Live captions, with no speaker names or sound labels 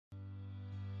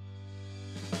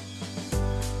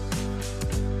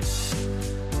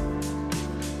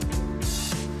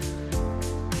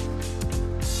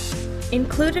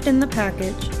Included in the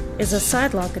package is a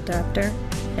side lock adapter,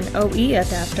 an OE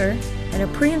adapter, and a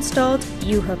pre-installed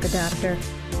U-hook adapter.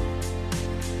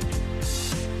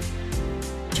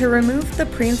 To remove the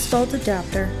pre-installed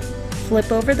adapter,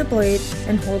 flip over the blade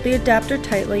and hold the adapter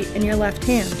tightly in your left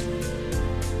hand.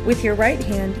 With your right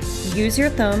hand, use your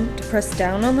thumb to press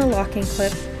down on the locking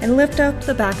clip and lift up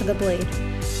the back of the blade.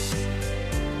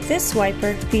 This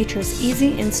wiper features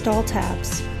easy install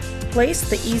tabs. Place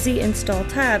the easy install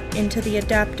tab into the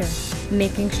adapter,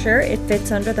 making sure it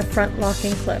fits under the front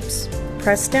locking clips.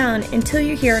 Press down until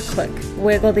you hear a click.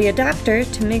 Wiggle the adapter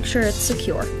to make sure it's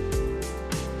secure.